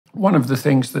one of the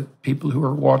things that people who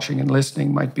are watching and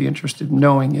listening might be interested in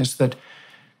knowing is that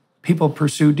people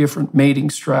pursue different mating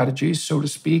strategies, so to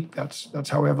speak. That's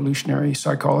how evolutionary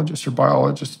psychologists or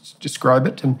biologists describe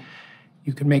it. And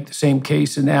you can make the same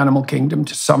case in the animal kingdom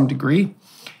to some degree.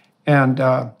 And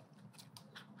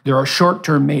there are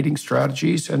short-term mating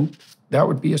strategies, and that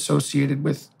would be associated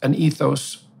with an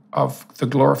ethos of the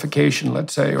glorification,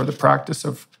 let's say, or the practice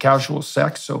of casual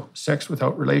sex, so sex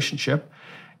without relationship.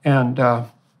 And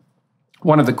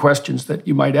one of the questions that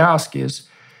you might ask is,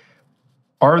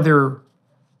 are there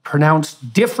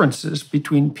pronounced differences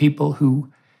between people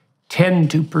who tend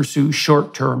to pursue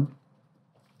short-term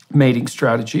mating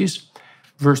strategies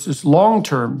versus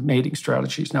long-term mating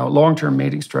strategies? Now, a long-term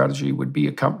mating strategy would be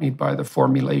accompanied by the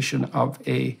formulation of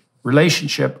a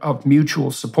relationship of mutual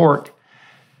support.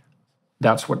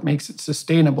 That's what makes it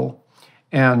sustainable.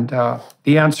 And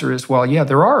the answer is, well, yeah,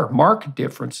 there are marked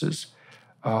differences.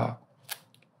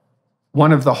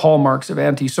 One of the hallmarks of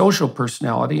antisocial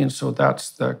personality, and so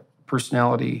that's the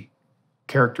personality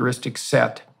characteristic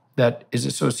set that is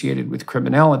associated with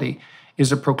criminality,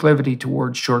 is a proclivity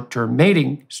towards short-term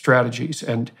mating strategies.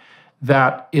 And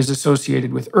that is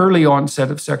associated with early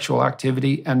onset of sexual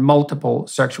activity and multiple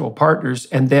sexual partners.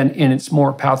 And then in its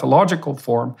more pathological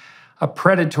form, a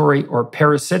predatory or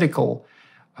parasitical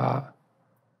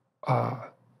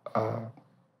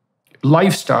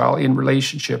lifestyle in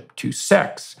relationship to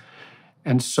sex.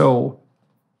 And so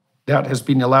that has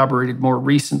been elaborated more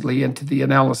recently into the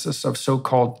analysis of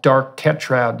so-called dark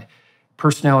tetrad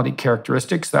personality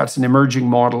characteristics. That's an emerging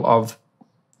model of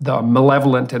the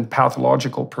malevolent and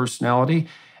pathological personality,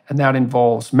 and that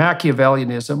involves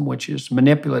Machiavellianism, which is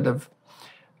manipulative,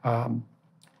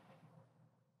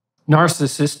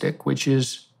 narcissistic, which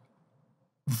is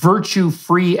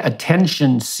virtue-free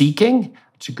attention-seeking.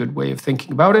 It's a good way of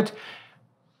thinking about it.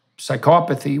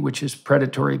 Psychopathy, which is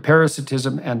predatory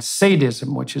parasitism, and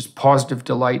sadism, which is positive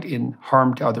delight in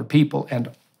harm to other people. And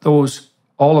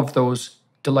all of those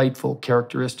delightful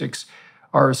characteristics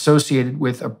are associated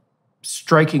with a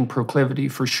striking proclivity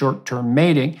for short-term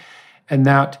mating. And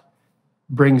that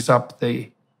brings up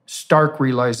the stark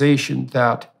realization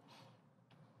that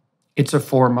it's a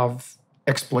form of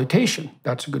exploitation.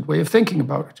 That's a good way of thinking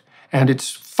about it. And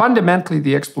it's fundamentally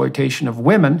the exploitation of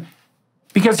women,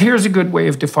 because here's a good way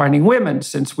of defining women.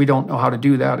 Since we don't know how to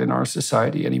do that in our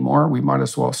society anymore, we might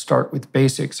as well start with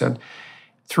basics. And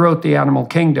throughout the animal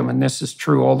kingdom, and this is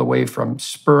true all the way from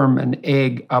sperm and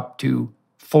egg up to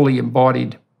fully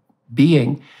embodied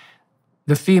being,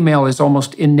 the female is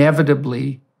almost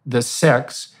inevitably the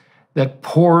sex that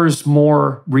pours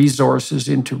more resources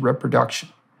into reproduction.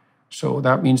 So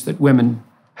that means that women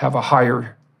have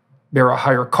bear a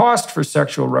higher cost for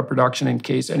sexual reproduction. In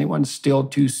case anyone's still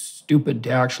too stupid to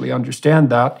actually understand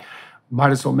that,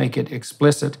 might as well make it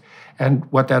explicit. And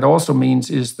what that also means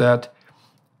is that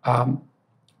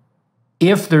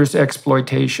if there's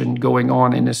exploitation going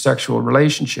on in a sexual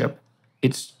relationship,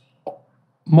 it's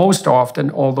most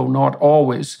often, although not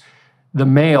always, the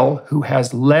male who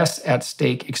has less at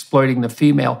stake exploiting the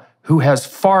female who has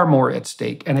far more at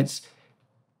stake. And it's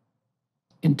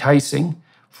enticing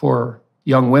for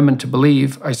young women to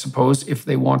believe, I suppose, if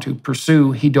they want to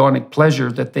pursue hedonic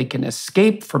pleasure, that they can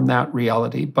escape from that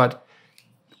reality, but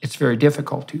it's very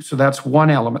difficult to. So that's one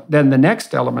element. Then the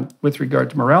next element with regard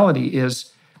to morality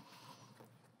is,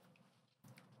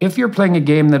 if you're playing a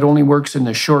game that only works in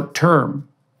the short term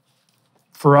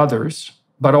for others,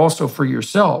 but also for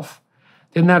yourself,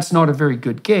 then that's not a very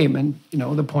good game. And,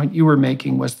 the point you were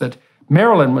making was that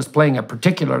Marilyn was playing a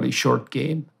particularly short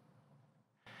game.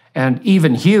 And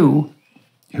even Hugh,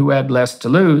 who had less to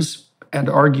lose, and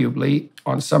arguably,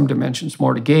 on some dimensions,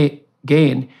 more to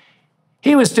gain,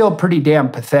 he was still pretty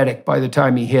damn pathetic by the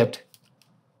time he hit,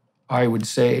 I would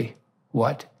say,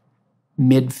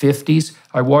 mid-50s.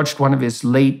 I watched one of his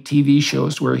late TV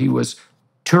shows where he was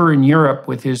touring Europe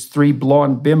with his 3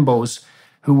 blonde bimbos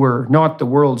who were not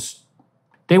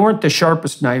they weren't the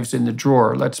sharpest knives in the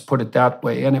drawer, let's put it that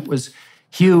way. And it was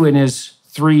Hugh and his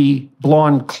 3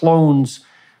 blonde clones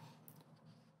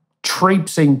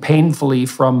traipsing painfully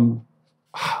from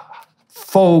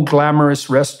faux glamorous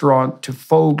restaurant to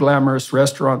faux glamorous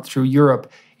restaurant through Europe,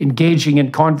 engaging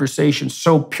in conversations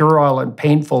so puerile and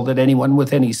painful that anyone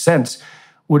with any sense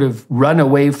would have run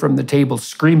away from the table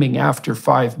screaming after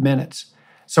 5 minutes.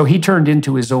 So he turned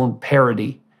into his own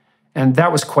parody, and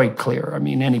that was quite clear. I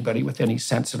mean, anybody with any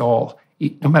sense at all,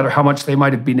 no matter how much they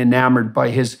might have been enamored by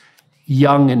his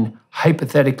young and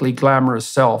hypothetically glamorous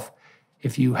self,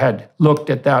 if you had looked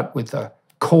at that with a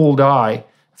cold eye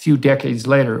a few decades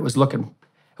later, it was looking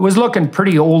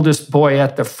pretty oldest boy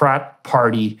at the frat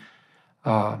party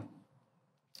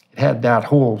had that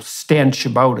whole stench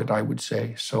about it, I would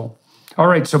say. So, all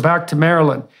right, so back to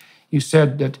Marilyn. You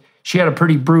said that she had a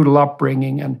pretty brutal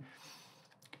upbringing and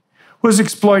was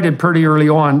exploited pretty early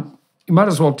on. You might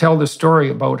as well tell the story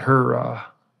about her,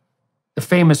 the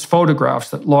famous photographs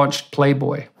that launched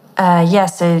Playboy.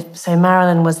 So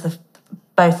Marilyn was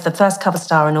both the first cover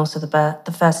star and also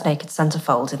the first naked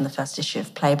centerfold in the first issue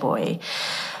of Playboy.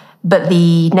 But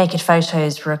the naked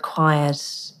photos were acquired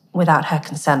without her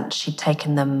consent. She'd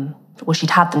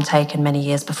had them taken many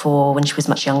years before when she was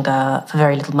much younger for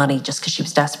very little money just because she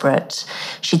was desperate.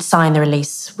 She'd signed the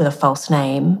release with a false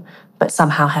name, but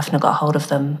somehow Hefner got hold of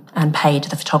them and paid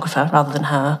the photographer rather than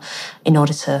her in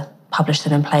order to publish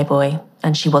them in Playboy.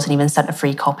 And she wasn't even sent a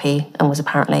free copy and was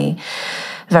apparently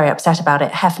very upset about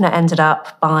it. Hefner ended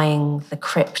up buying the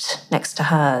crypt next to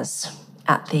hers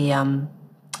at the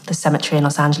cemetery in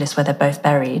Los Angeles where they're both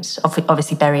buried,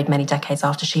 obviously buried many decades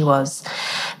after she was.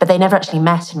 But they never actually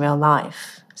met in real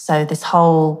life. So this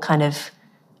whole kind of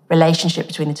relationship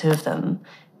between the two of them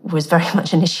was very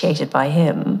much initiated by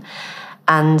him.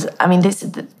 And I mean, this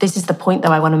is the point,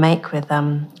 though, I want to make with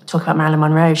talk about Marilyn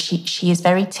Monroe. She is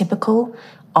very typical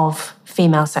of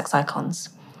female sex icons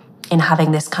in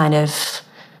having this kind of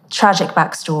tragic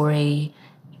backstory,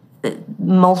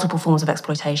 multiple forms of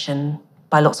exploitation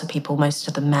by lots of people, most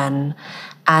of them men,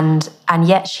 and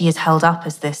yet she is held up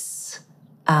as this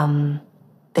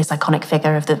iconic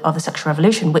figure of the sexual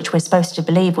revolution, which we're supposed to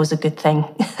believe was a good thing,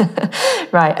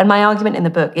 right? And my argument in the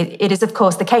book, it is of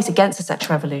course the case against the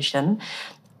sexual revolution.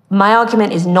 My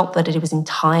argument is not that it was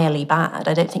entirely bad.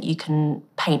 I don't think you can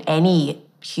paint any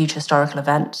huge historical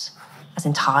event as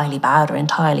entirely bad or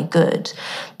entirely good,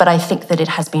 but I think that it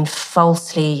has been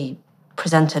falsely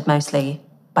presented mostly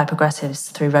by progressives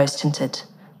through rose-tinted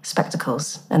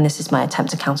spectacles, and this is my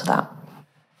attempt to counter that.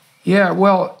 Yeah,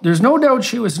 well, there's no doubt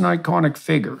she was an iconic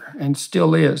figure and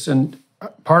still is, and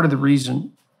part of the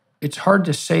reason, it's hard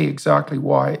to say exactly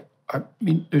why. I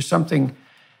mean, there's something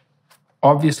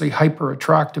obviously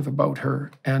hyper-attractive about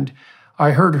her, and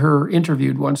I heard her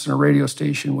interviewed once in a radio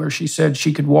station where she said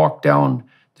she could walk down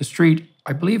the street.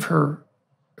 I believe her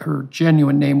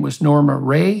genuine name was Norma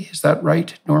Ray. Is that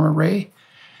right? Norma Ray?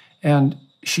 And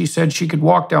she said she could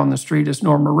walk down the street as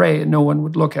Norma Ray and no one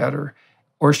would look at her.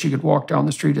 Or she could walk down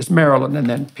the street as Marilyn and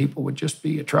then people would just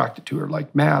be attracted to her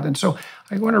like mad. And so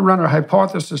I want to run a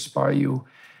hypothesis by you,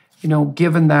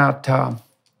 given that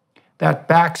that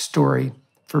backstory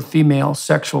for female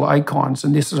sexual icons,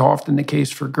 and this is often the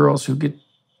case for girls who get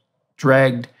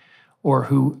dragged or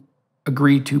who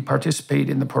agree to participate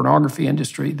in the pornography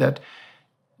industry, that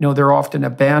they're often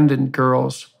abandoned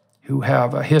girls who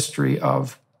have a history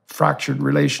of fractured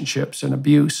relationships and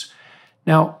abuse.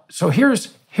 Now, so here's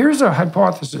a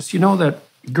hypothesis. You know that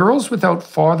girls without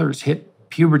fathers hit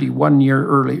puberty 1 year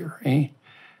earlier, eh?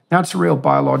 That's a real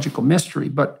biological mystery,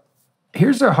 but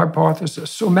here's a hypothesis.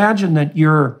 So imagine that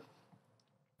you're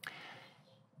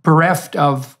bereft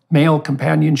of male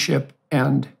companionship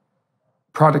and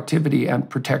productivity and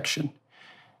protection.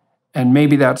 And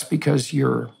maybe that's because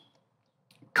your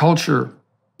culture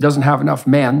doesn't have enough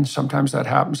men. Sometimes that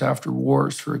happens after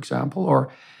wars, for example,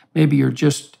 or maybe you're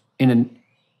just in an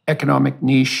economic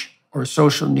niche or a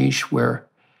social niche where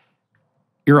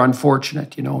you're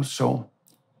unfortunate, So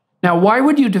now, why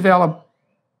would you develop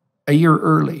a year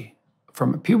early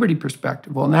from a puberty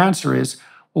perspective? Well, the answer is,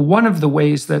 one of the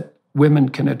ways that women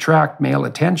can attract male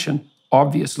attention,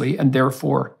 obviously, and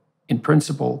therefore, in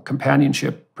principle,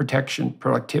 companionship, protection,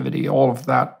 productivity, all of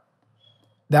that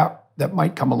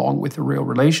might come along with a real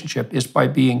relationship, is by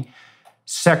being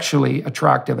sexually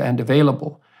attractive and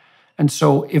available. And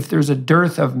so if there's a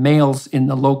dearth of males in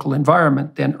the local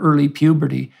environment, then early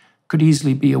puberty could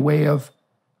easily be a way of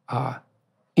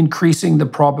increasing the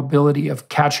probability of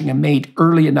catching a mate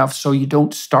early enough so you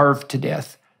don't starve to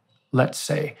death, let's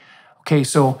say. Okay,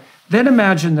 so then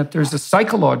imagine that there's a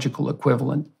psychological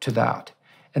equivalent to that.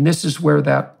 And this is where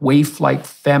that waif-like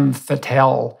femme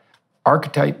fatale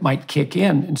archetype might kick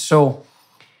in. And so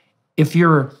if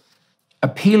you're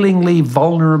appealingly,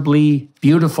 vulnerably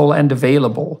beautiful and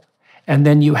available, and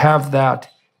then you have that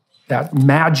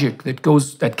magic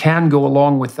that can go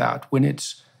along with that when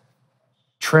it's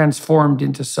transformed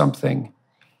into something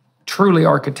truly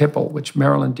archetypal, which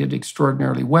Marilyn did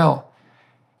extraordinarily well.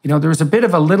 There was a bit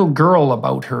of a little girl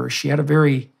about her. She had a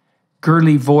very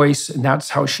girly voice, and that's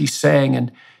how she sang,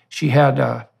 and she had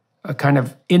a kind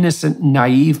of innocent,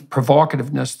 naive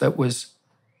provocativeness that was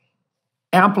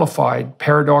amplified,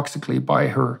 paradoxically, by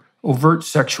her overt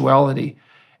sexuality.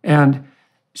 And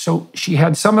so she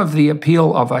had some of the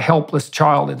appeal of a helpless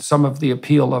child and some of the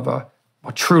appeal of a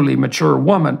truly mature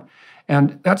woman.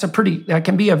 And that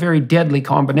can be a very deadly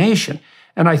combination.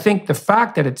 And I think the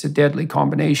fact that it's a deadly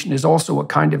combination is also a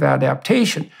kind of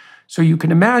adaptation. So you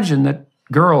can imagine that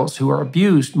girls who are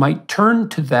abused might turn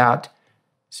to that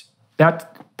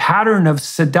pattern of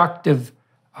seductive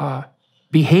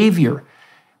behavior,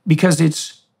 because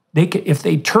if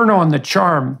they turn on the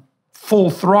charm full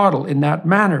throttle in that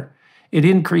manner, it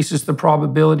increases the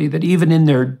probability that even in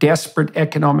their desperate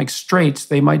economic straits,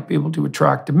 they might be able to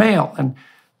attract a male. And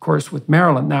of course, with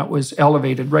Marilyn, that was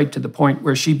elevated right to the point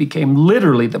where she became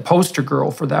literally the poster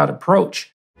girl for that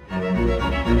approach.